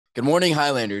Good morning,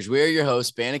 Hilanders. We are your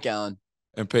hosts, Bannock Allen.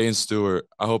 And Peyton Stewart.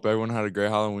 I hope everyone had a great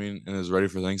Halloween and is ready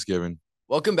for Thanksgiving.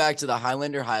 Welcome back to the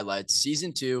Highlander Highlights,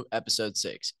 Season 2, Episode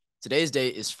 6. Today's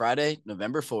date is Friday,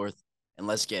 November 4th, and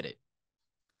let's get it.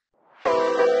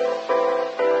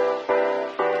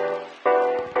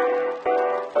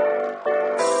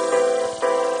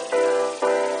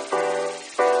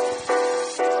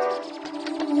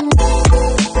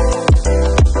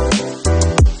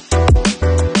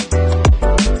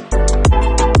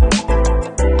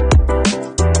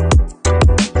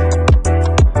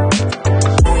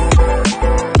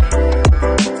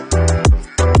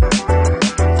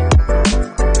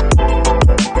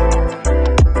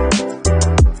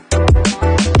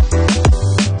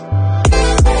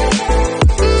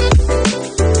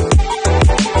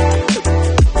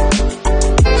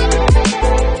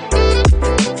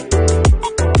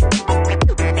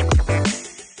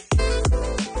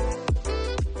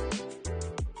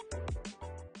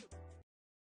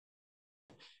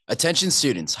 Attention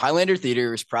students, Highlander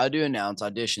Theater is proud to announce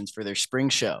auditions for their spring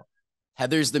show,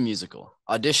 Heather's the Musical.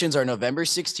 Auditions are November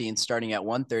 16th starting at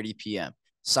 1:30 p.m.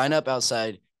 Sign up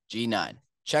outside G9.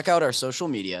 Check out our social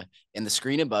media and the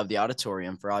screen above the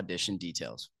auditorium for audition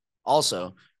details.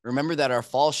 Also, remember that our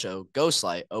fall show,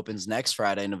 Ghostlight, opens next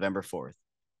Friday, November 4th.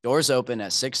 Doors open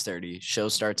at 6:30, show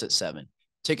starts at 7.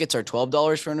 Tickets are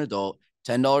 $12 for an adult,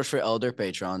 $10 for elder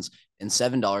patrons, and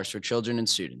 $7 for children and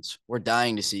students. We're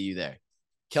dying to see you there.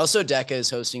 Kelso Deca is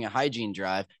hosting a hygiene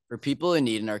drive for people in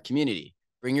need in our community.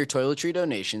 Bring your toiletry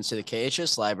donations to the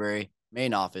KHS Library,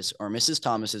 main office, or Mrs.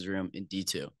 Thomas's room in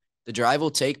D2. The drive will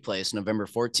take place November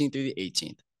 14th through the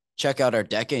 18th. Check out our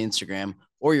DECA Instagram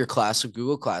or your class of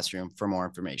Google Classroom for more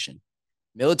information.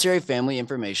 Military Family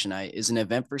Information Night is an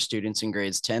event for students in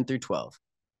grades 10 through 12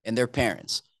 and their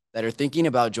parents that are thinking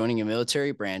about joining a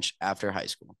military branch after high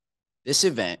school. This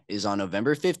event is on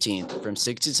November 15th from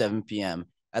 6 to 7 p.m.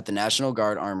 at the National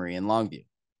Guard Armory in Longview.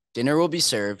 Dinner will be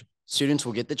served. Students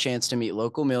will get the chance to meet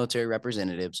local military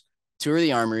representatives, tour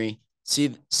the armory,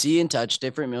 see and touch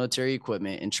different military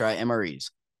equipment, and try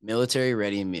MREs,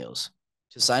 military-ready meals.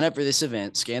 To sign up for this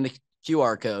event, scan the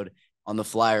QR code on the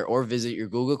flyer or visit your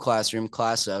Google Classroom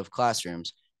class of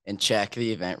classrooms and check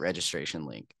the event registration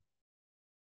link.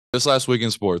 This last week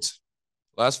in sports.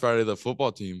 Last Friday, the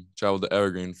football team traveled to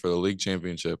Evergreen for the league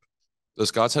championship. The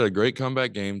Scots had a great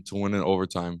comeback game to win in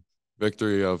overtime,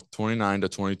 victory of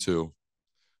 29-22.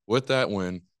 With that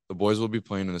win, the boys will be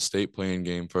playing in a state playing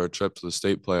game for a trip to the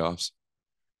state playoffs.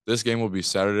 This game will be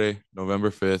Saturday, November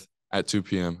 5th at 2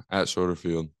 p.m. at Schroeder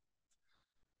Field.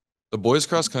 The boys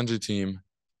cross-country team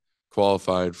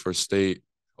qualified for state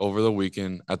over the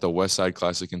weekend at the West Side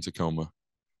Classic in Tacoma.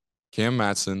 Cam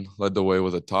Matson led the way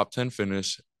with a top 10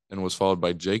 finish and was followed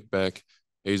by Jake Beck,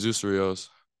 Jesus Rios,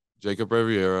 Jacob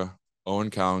Riviera,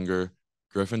 Owen Callinger,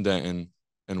 Griffin Denton,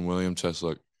 and William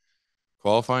Chesluck.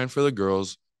 Qualifying for the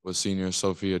girls was senior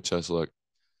Sophia Chesluck.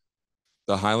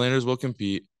 The Highlanders will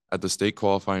compete at the state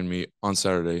qualifying meet on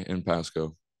Saturday in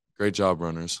Pasco. Great job,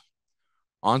 runners.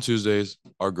 On Tuesdays,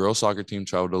 our girls soccer team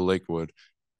traveled to Lakewood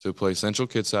to play Central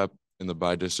Kitsap in the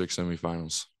bi-district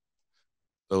semifinals.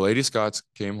 The Lady Scots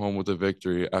came home with a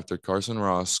victory after Carson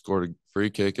Ross scored a free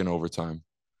kick in overtime.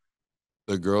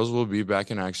 The girls will be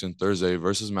back in action Thursday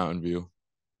versus Mountain View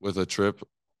with a trip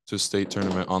to state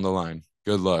tournament on the line.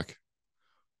 Good luck.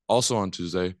 Also on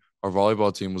Tuesday, our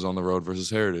volleyball team was on the road versus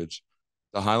Heritage.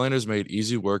 The Highlanders made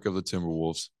easy work of the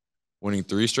Timberwolves, winning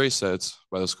 3 straight sets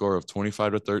by the score of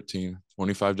 25-13,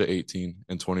 25-18,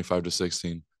 and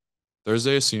 25-16.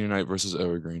 Thursday is senior night versus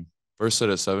Evergreen. First set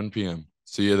at 7 p.m.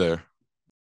 See you there.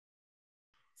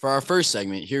 For our first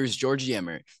segment, here's Georgie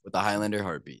Emmert with the Highlander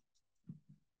Heartbeat.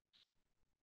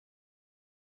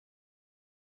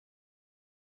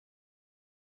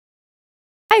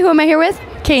 Hi, who am I here with?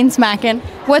 Kane Smackin.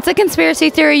 What's a conspiracy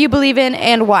theory you believe in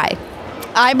and why?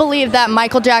 I believe that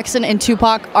Michael Jackson and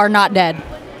Tupac are not dead.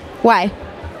 Why?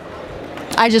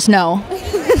 I just know.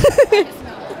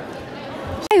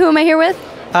 Hi, who am I here with?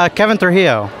 Kevin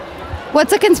Trujillo.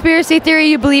 What's a conspiracy theory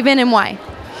you believe in and why?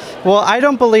 Well, I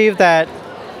don't believe that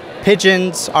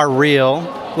pigeons are real,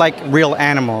 like real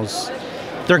animals.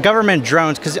 They're government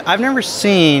drones, because I've never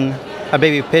seen a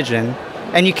baby pigeon,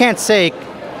 and you can't say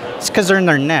it's because they're in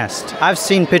their nest. I've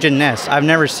seen pigeon nests. I've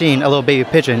never seen a little baby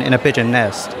pigeon in a pigeon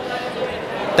nest.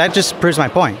 That just proves my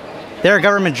point. They're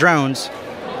government drones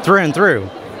through and through.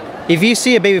 If you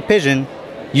see a baby pigeon,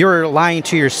 you're lying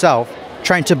to yourself,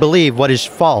 trying to believe what is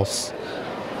false.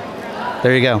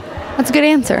 There you go. That's a good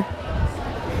answer.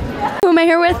 Who am I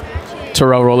here with?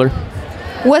 Terrell Roller.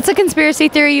 What's a conspiracy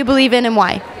theory you believe in and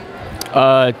why?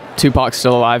 Tupac's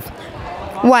still alive.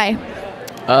 Why?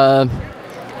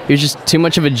 He was just too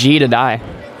much of a G to die.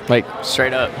 Like,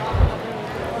 straight up.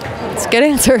 That's a good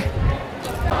answer.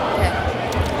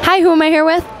 Hi, who am I here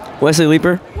with? Wesley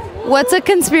Leeper. What's a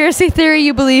conspiracy theory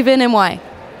you believe in and why?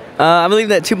 I believe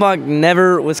that Tupac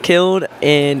never was killed,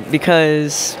 and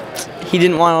because he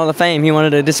didn't want all the fame, he wanted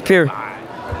to disappear.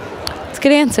 That's a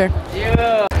good answer.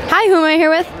 Yeah. Hi, who am I here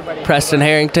with? Preston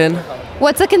Harrington.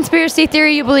 What's a conspiracy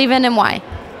theory you believe in and why?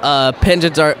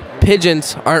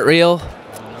 Pigeons aren't real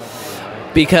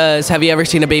because have you ever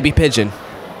seen a baby pigeon?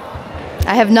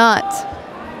 I have not.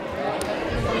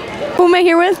 Who am I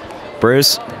here with?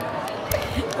 Bruce.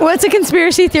 What's a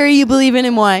conspiracy theory you believe in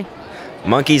and why?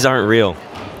 Monkeys aren't real.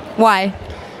 Why?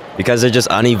 Because they're just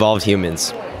unevolved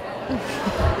humans.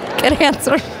 Good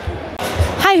answer.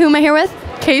 Hi, who am I here with?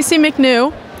 Casey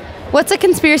McNew. What's a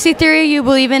conspiracy theory you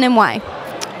believe in and why?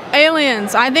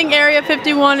 Aliens. I think Area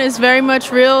 51 is very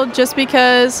much real just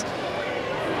because,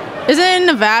 isn't it in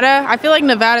Nevada? I feel like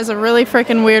Nevada is a really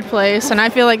freaking weird place, and I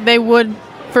feel like they would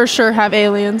for sure have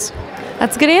aliens.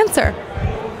 That's a good answer.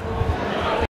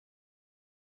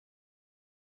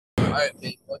 All right,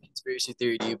 Pete, what conspiracy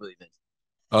theory do you believe in?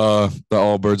 That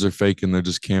all birds are fake and they're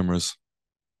just cameras.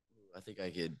 I think I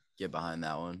could get behind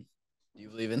that one. Do you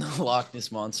believe in the Loch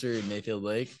Ness Monster in Mayfield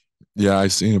Lake? Yeah,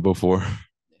 I've seen it before.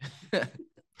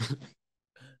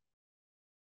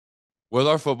 With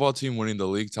our football team winning the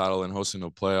league title and hosting a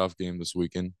playoff game this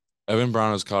weekend, Evan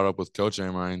Brown has caught up with Coach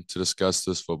Amrine to discuss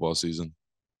this football season.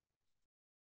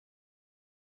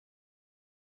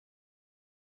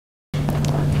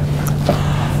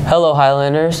 Hello,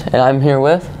 Hilanders, and I'm here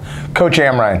with Coach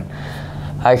Amrine.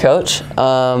 Hi, Coach.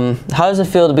 How does it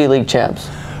feel to be league champs?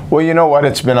 Well, you know what?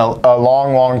 It's been a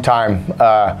long, long time.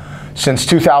 Since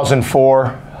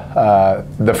 2004,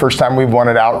 the first time we've won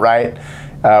it outright.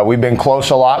 We've been close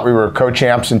a lot. We were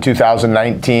co-champs in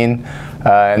 2019,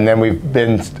 and then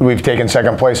we've taken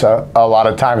second place a lot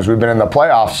of times. We've been in the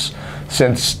playoffs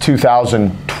since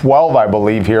 2012, I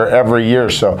believe, here every year.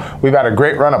 So we've had a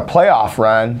great playoff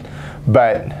run,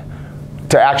 but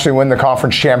to actually win the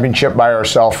conference championship by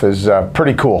ourselves is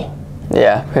pretty cool.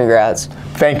 Yeah, congrats.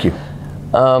 Thank you.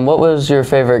 What was your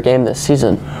favorite game this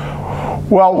season?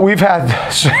 Well, we've had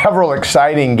several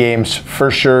exciting games for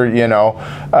sure. You know,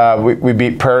 we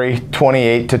beat Prairie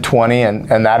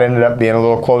 28-20, and that ended up being a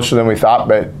little closer than we thought.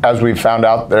 But as we found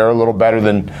out, they're a little better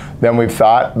than we've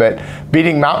thought. But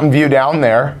beating Mountain View down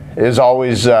there is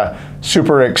always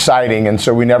super exciting, and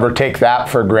so we never take that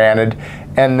for granted.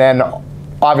 And then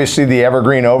obviously the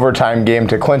Evergreen overtime game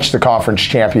to clinch the conference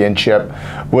championship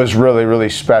was really, really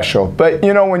special. But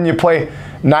you know, when you play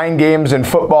 9 games in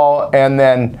football and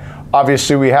then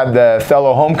obviously we had the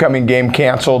Othello homecoming game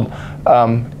canceled,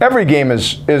 every game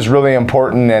is really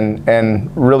important,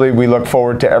 and really we look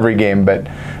forward to every game. But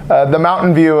the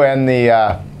Mountain View and the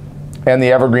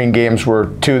Evergreen games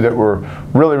were 2 that were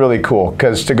really, really cool,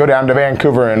 because to go down to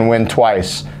Vancouver and win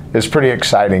twice is pretty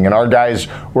exciting. And our guys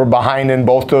were behind in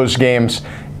both those games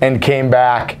and came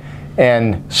back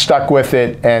and stuck with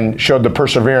it and showed the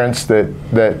perseverance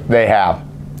that they have.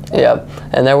 Yep,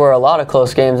 and there were a lot of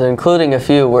close games, including a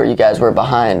few where you guys were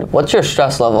behind. What's your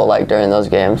stress level like during those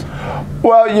games?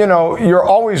 Well, you know, you're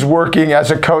always working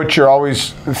as a coach. You're always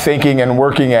thinking and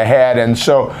working ahead, and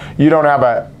so you don't have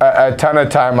a ton of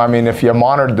time. I mean, if you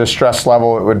monitored the stress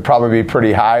level, it would probably be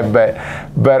pretty high. But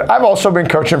I've also been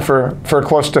coaching for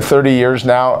close to 30 years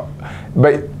now.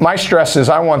 But my stress is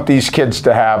I want these kids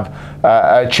to have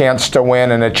a chance to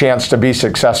win and a chance to be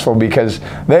successful, because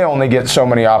they only get so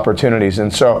many opportunities.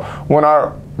 And so when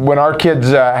our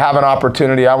kids have an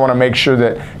opportunity, I want to make sure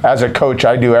that as a coach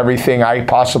I do everything I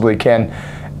possibly can,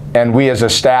 and we as a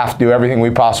staff do everything we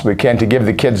possibly can to give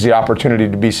the kids the opportunity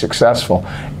to be successful.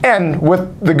 And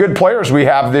with the good players we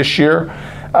have this year,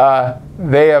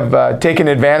 they have taken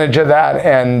advantage of that,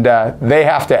 and they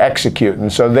have to execute.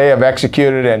 And so they have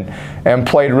executed and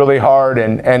played really hard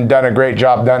and done a great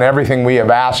job, done everything we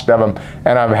have asked of them,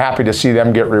 and I'm happy to see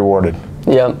them get rewarded.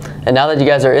 Yep. And now that you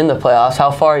guys are in the playoffs, how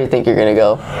far do you think you're going to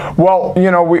go? Well, you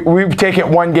know, we take it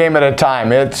one game at a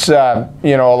time. It's,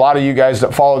 you know, a lot of you guys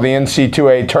that follow the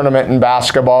NC2A tournament in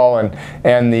basketball and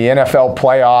the NFL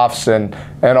playoffs and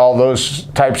all those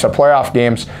types of playoff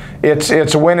games,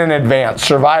 it's win in advance,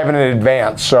 survive in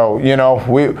advance. So, you know,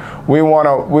 we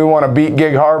want to beat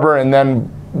Gig Harbor, and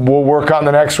then we'll work on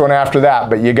the next one after that.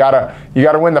 But you gotta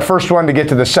win the first one to get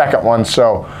to the second one.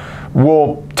 So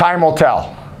time will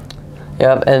tell.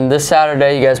 Yep, and this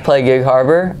Saturday you guys play Gig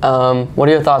Harbor. What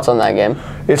are your thoughts on that game?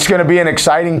 it's going to be an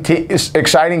exciting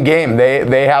game.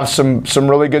 They have some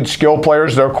really good skill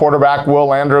players. Their quarterback, Will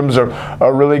Landrum's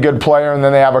a really good player, and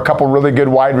then they have a couple really good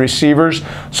wide receivers.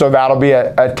 So that'll be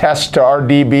a test to our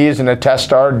DBs and a test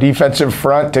to our defensive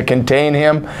front to contain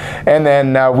him. And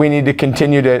then we need to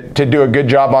continue to do a good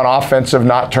job on offense of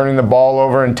not turning the ball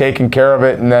over and taking care of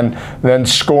it, and then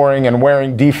scoring and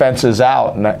wearing defenses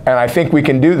out. And I think we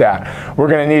can do that. We're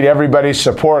going to need everybody's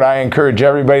support. I encourage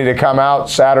everybody to come out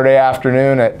Saturday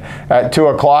afternoon at 2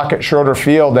 o'clock at Schroeder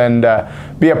Field and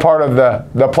be a part of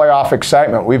the playoff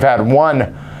excitement. We've had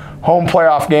one home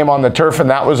playoff game on the turf, and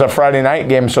that was a Friday night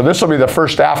game. So this will be the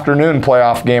first afternoon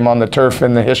playoff game on the turf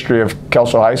in the history of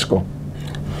Kelso High School.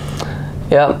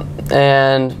 Yep.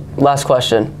 And last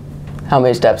question. How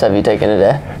many steps have you taken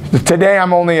today? Today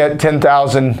I'm only at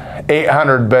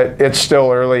 10,800, but it's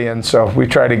still early, and so we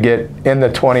try to get in the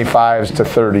 25s to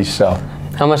 30s. So,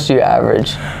 how much do you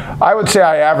average? I would say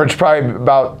I average probably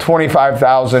about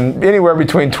 25,000, anywhere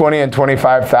between 20 and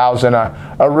 25,000.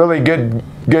 A really good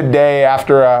day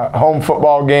after a home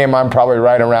football game, I'm probably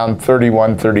right around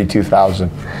 31,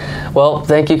 32,000. Well,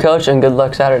 thank you, Coach, and good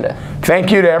luck Saturday.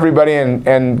 Thank you to everybody,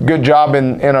 and good job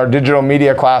in our digital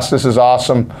media class. This is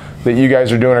awesome that you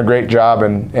guys are doing a great job,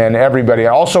 and everybody.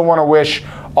 I also want to wish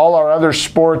all our other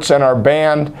sports and our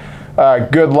band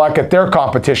good luck at their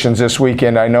competitions this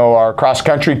weekend. I know our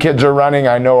cross-country kids are running.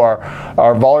 I know our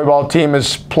volleyball team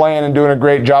is playing and doing a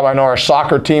great job. I know our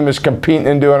soccer team is competing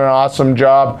and doing an awesome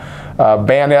job.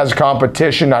 Band has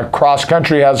competition. Our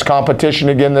cross-country has competition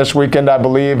again this weekend, I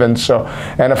believe. And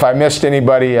if I missed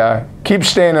anybody, keep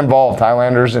staying involved,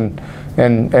 Hilanders, and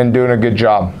doing a good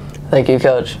job. Thank you,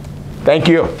 Coach. Thank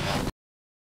you.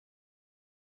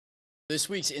 This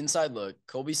week's Inside Look,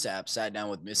 Colby Sapp sat down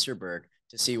with Mr. Burke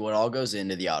to see what all goes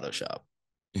into the auto shop.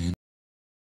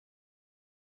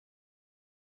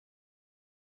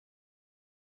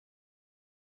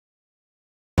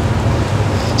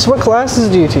 So what classes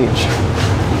do you teach?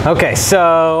 Okay,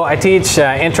 so I teach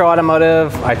intro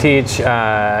automotive, I teach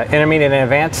intermediate and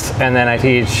advanced, and then I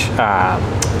teach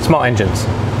small engines.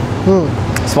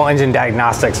 Small engine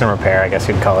diagnostics and repair, I guess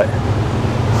you'd call it.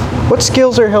 What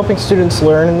skills are you helping students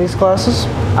learn in these classes?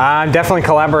 Definitely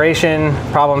collaboration,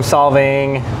 problem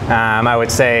solving, I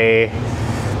would say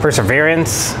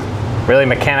perseverance, really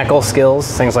mechanical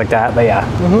skills, things like that, but yeah.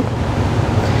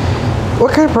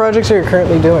 What kind of projects are you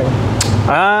currently doing?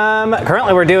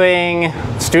 Currently we're doing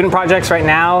student projects right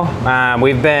now.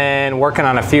 We've been working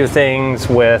on a few things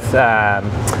with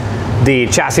the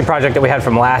chassis project that we had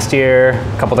from last year,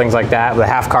 a couple things like that. The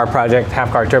half car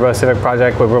turbo Civic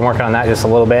project, we've been working on that just a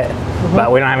little bit,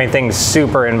 but we don't have anything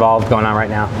super involved going on right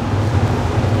now.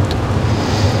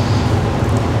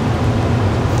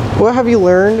 What have you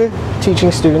learned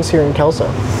teaching students here in Kelso?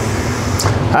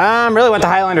 Really what the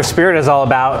Highlander spirit is all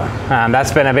about.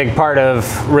 That's been a big part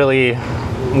of really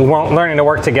learning to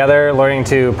work together, learning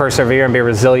to persevere and be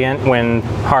resilient when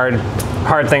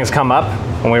hard things come up,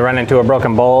 when we run into a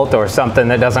broken bolt or something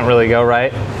that doesn't really go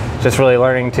right. Just really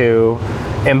learning to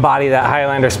embody that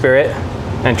Highlander spirit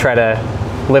and try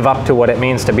to live up to what it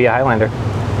means to be a Highlander.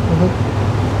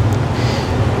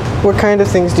 What kind of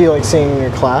things do you like seeing in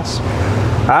your class?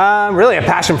 Really a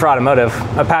passion for automotive,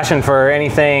 a passion for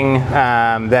anything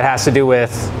that has to do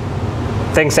with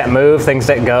things that move, things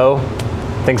that go,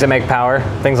 things that make power,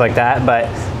 things like that. But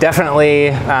definitely,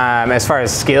 as far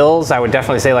as skills, I would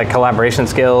definitely say like collaboration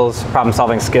skills, problem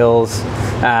solving skills,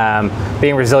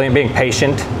 being resilient, being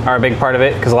patient are a big part of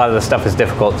it because a lot of the stuff is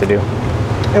difficult to do.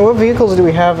 And what vehicles do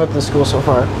we have at the school so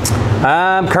far?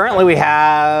 Currently we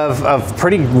have a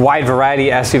pretty wide variety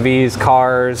of SUVs,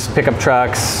 cars, pickup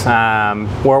trucks.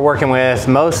 We're working with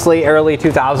mostly early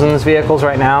 2000s vehicles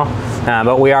right now,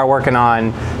 but we are working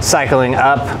on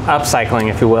upcycling,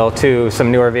 if you will, to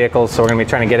some newer vehicles. So we're going to be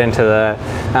trying to get into the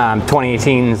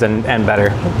 2018s and better.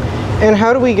 And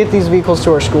how do we get these vehicles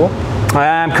to our school?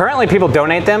 Currently people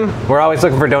donate them. We're always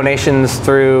looking for donations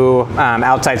through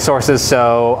outside sources,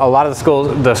 so a lot of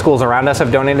the schools around us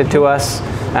have donated to us.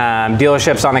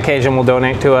 Dealerships on occasion will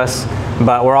donate to us,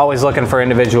 but we're always looking for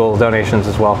individual donations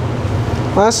as well.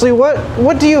 Lastly,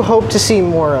 what do you hope to see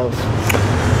more of?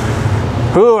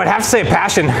 Ooh, I'd have to say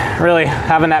passion, really.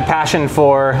 Having that passion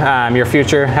for your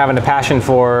future, having a passion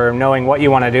for knowing what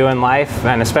you want to do in life,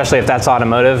 and especially if that's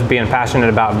automotive, being passionate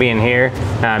about being here,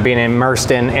 being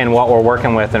immersed in what we're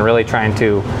working with, and really trying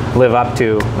to live up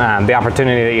to the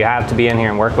opportunity that you have to be in here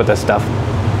and work with this stuff.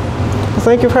 Well,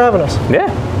 thank you for having us. Yeah,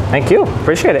 thank you.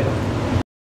 Appreciate it.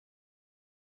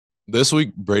 This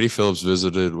week, Brady Phillips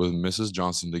visited with Mrs.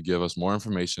 Johnson to give us more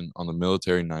information on the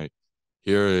military night.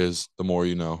 Here is The More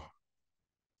You Know.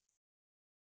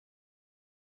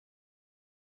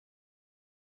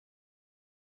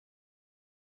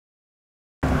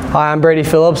 Hi, I'm Brady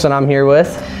Phillips, and I'm here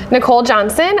with Nicole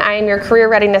Johnson. I am your Career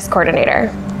Readiness Coordinator.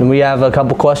 And we have a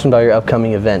couple questions about your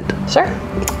upcoming event. Sure.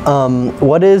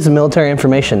 What is Military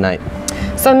Information Night?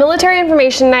 So Military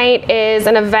Information Night is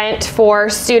an event for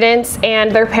students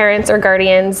and their parents or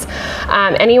guardians,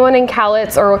 anyone in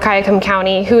Cowlitz or Wahkiakum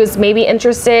County who is maybe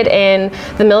interested in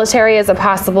the military as a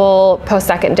possible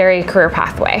post-secondary career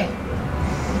pathway.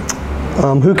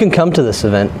 Who can come to this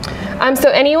event?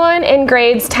 So anyone in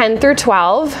grades 10 through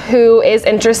 12 who is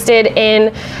interested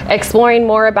in exploring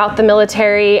more about the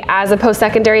military as a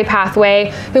post-secondary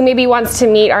pathway, who maybe wants to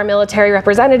meet our military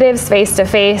representatives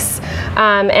face-to-face,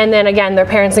 and then again, their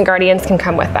parents and guardians can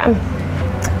come with them.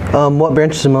 What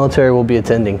branches of military will be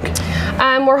attending?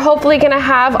 We're hopefully going to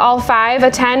have all 5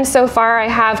 attend. So far I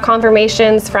have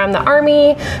confirmations from the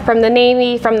Army, from the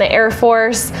Navy, from the Air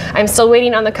Force. I'm still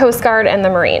waiting on the Coast Guard and the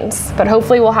Marines, but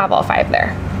hopefully we'll have all 5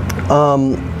 there.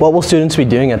 What will students be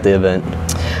doing at the event?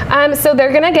 So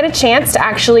they're going to get a chance to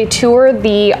actually tour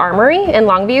the Armory in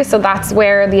Longview, so that's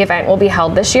where the event will be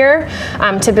held this year.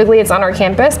 Typically it's on our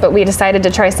campus, but we decided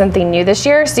to try something new this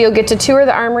year. So you'll get to tour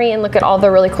the Armory and look at all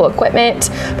the really cool equipment,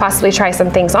 possibly try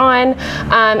some things on,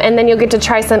 and then you'll get to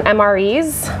try some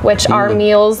MREs, which are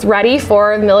meals ready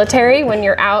for the military when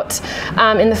you're out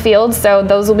in the field. So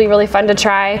those will be really fun to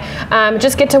try.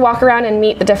 Just get to walk around and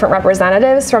meet the different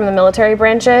representatives from the military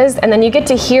branches, and then you get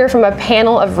to hear from a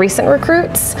panel of recent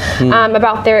recruits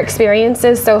about their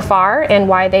experiences so far and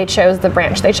why they chose the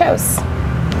branch they chose.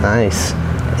 Nice.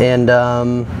 And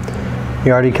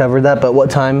you already covered that, but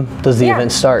what time does the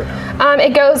event start?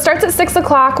 It starts at 6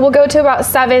 o'clock. We'll go to about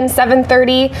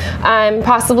 7:30,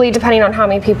 possibly depending on how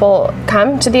many people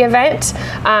come to the event,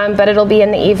 but it'll be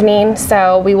in the evening.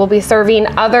 So we will be serving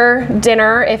other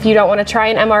dinner. If you don't want to try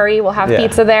an MRE, we'll have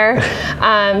pizza there,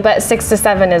 but 6 to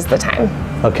 7 is the time.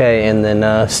 Okay, and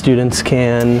then students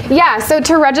can... Yeah, so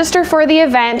to register for the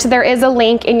event, there is a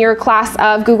link in your class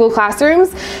of Google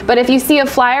Classrooms, but if you see a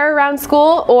flyer around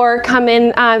school or come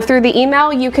in through the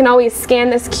email, you can always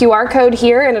scan this QR code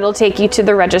here and it'll take you to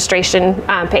the registration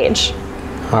page.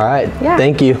 All right,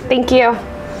 Thank you. Thank you.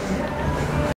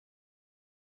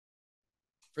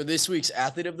 For this week's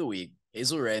Athlete of the Week,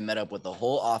 Hazel Ray met up with the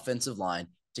whole offensive line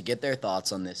to get their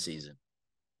thoughts on this season.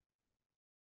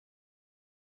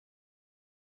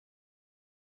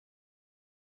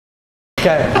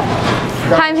 Okay.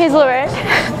 Hi, I'm Hazel Ray.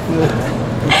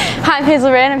 Hi, I'm Hazel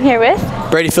Ray, and I'm here with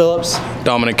Brady Phillips,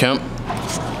 Dominic Kemp,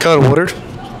 Connor Woodard,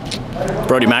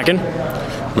 Brody Mackin,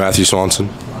 Matthew Swanson,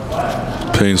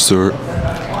 Payne Stewart.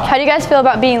 How do you guys feel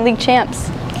about being league champs?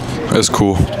 It's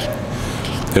cool.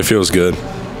 It feels good.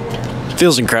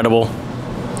 Feels incredible.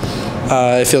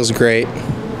 It feels great.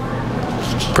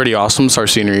 Pretty awesome. It's our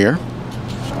senior year.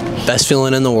 Best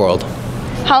feeling in the world.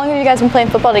 How long have you guys been playing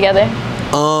football together?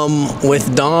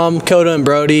 With Dom, Coda, and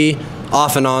Brody,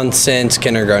 off and on since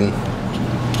kindergarten.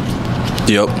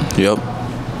 Yep.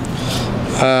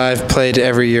 I've played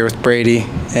every year with Brady,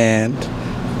 and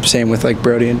same with like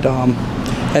Brody and Dom.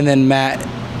 And then Matt,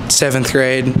 7th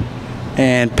grade,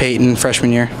 and Peyton,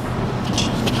 freshman year.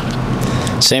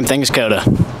 Same thing as Coda.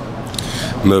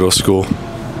 Middle school.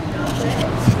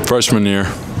 Freshman year.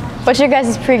 What's your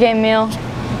guys' pregame meal?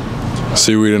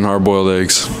 Seaweed and hard-boiled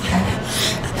eggs.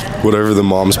 Whatever the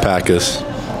moms pack us.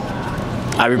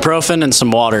 Ibuprofen and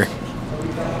some water.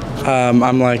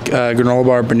 I'm like granola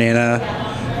bar, banana,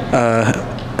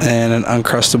 and an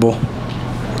Uncrustable.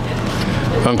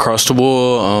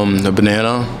 Uncrustable, a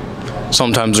banana,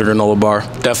 sometimes a granola bar,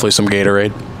 definitely some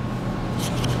Gatorade.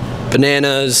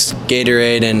 Bananas,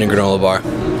 Gatorade, and a granola bar.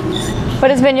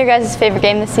 What has been your guys' favorite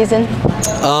game this season?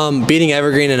 Beating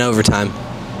Evergreen in overtime.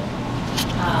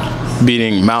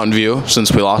 Beating Mountain View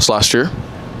since we lost last year.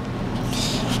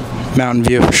 Mountain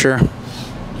View for sure.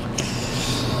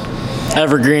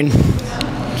 Evergreen.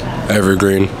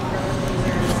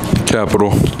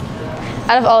 Capital.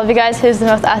 Out of all of you guys, who's the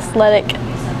most athletic?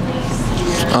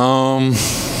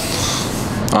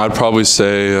 I'd probably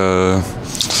say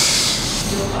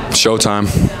Showtime.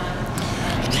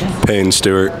 Payne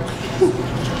Stewart.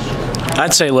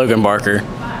 I'd say Logan Barker.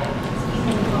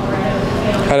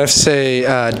 I'd have to say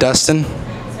Dustin.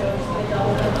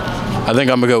 I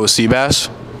think I'm gonna go with Seabass.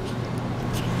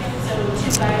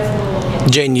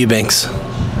 Jaden Eubanks.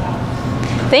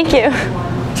 Thank you.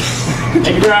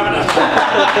 Thank you for having us.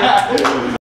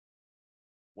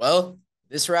 Well,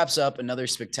 this wraps up another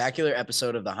spectacular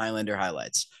episode of the Highlander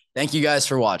Highlights. Thank you guys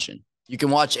for watching. You can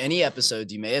watch any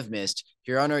episodes you may have missed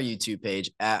here on our YouTube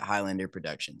page at Highlander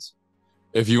Productions.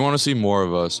 If you want to see more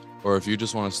of us, or if you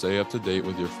just want to stay up to date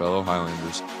with your fellow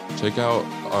Highlanders, check out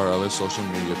our other social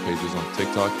media pages on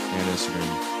TikTok and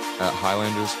Instagram at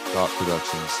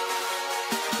Hilanders.productions.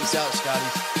 Peace out,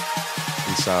 Scotties.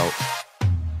 Peace out.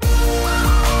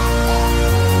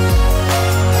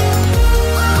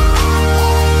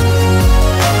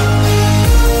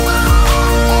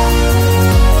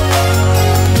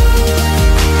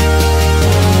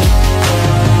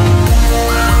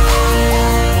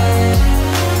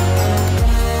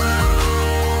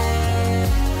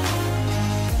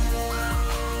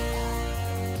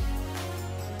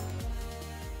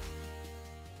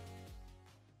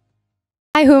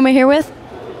 Hi, who am I here with?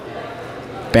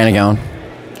 Bannigown.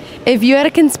 If you had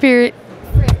a conspiracy...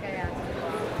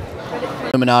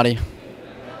 Illuminati.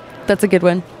 That's a good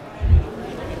one.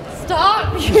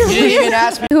 Stop! You didn't even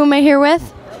ask me. Who am I here with?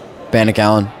 Bannock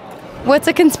Allen. What's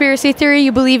a conspiracy theory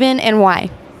you believe in and why?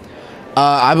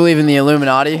 I believe in the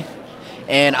Illuminati,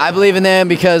 and I believe in them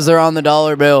because they're on the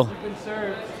dollar bill.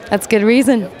 That's good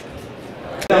reason.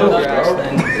 Is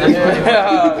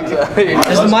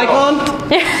the mic on?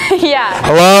 Yeah.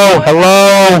 Hello,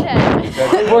 hello.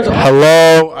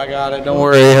 Hello. I got it. Don't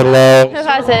worry. Hello. Who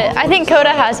has it? I think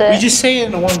Coda has it. You just say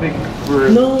it in one big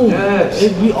group. No.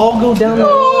 Yes. We all go down there.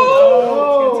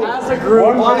 Oh. As a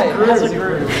group. As a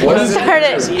group. Start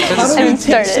it.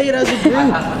 Say it as a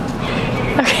group.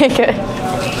 Okay, good.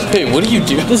 Hey, what do you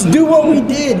do? Just do what we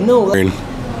did. No.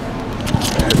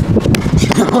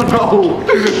 Oh no!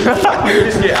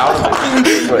 Just get out of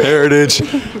it. Heritage.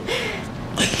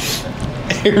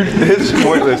 This is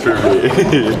pointless for me.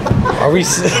 Are we?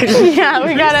 Yeah,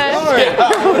 we gotta.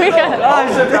 We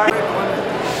gotta.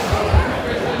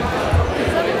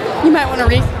 You might want to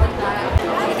read.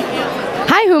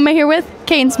 Hi, who am I here with?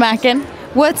 Kane Smackin.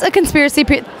 What's a conspiracy?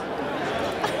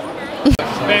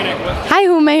 Hi,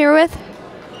 who am I here with?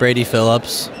 Brady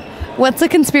Phillips. What's a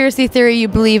conspiracy theory you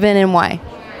believe in and why?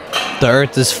 The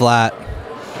earth is flat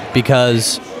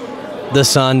because the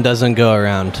sun doesn't go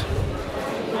around.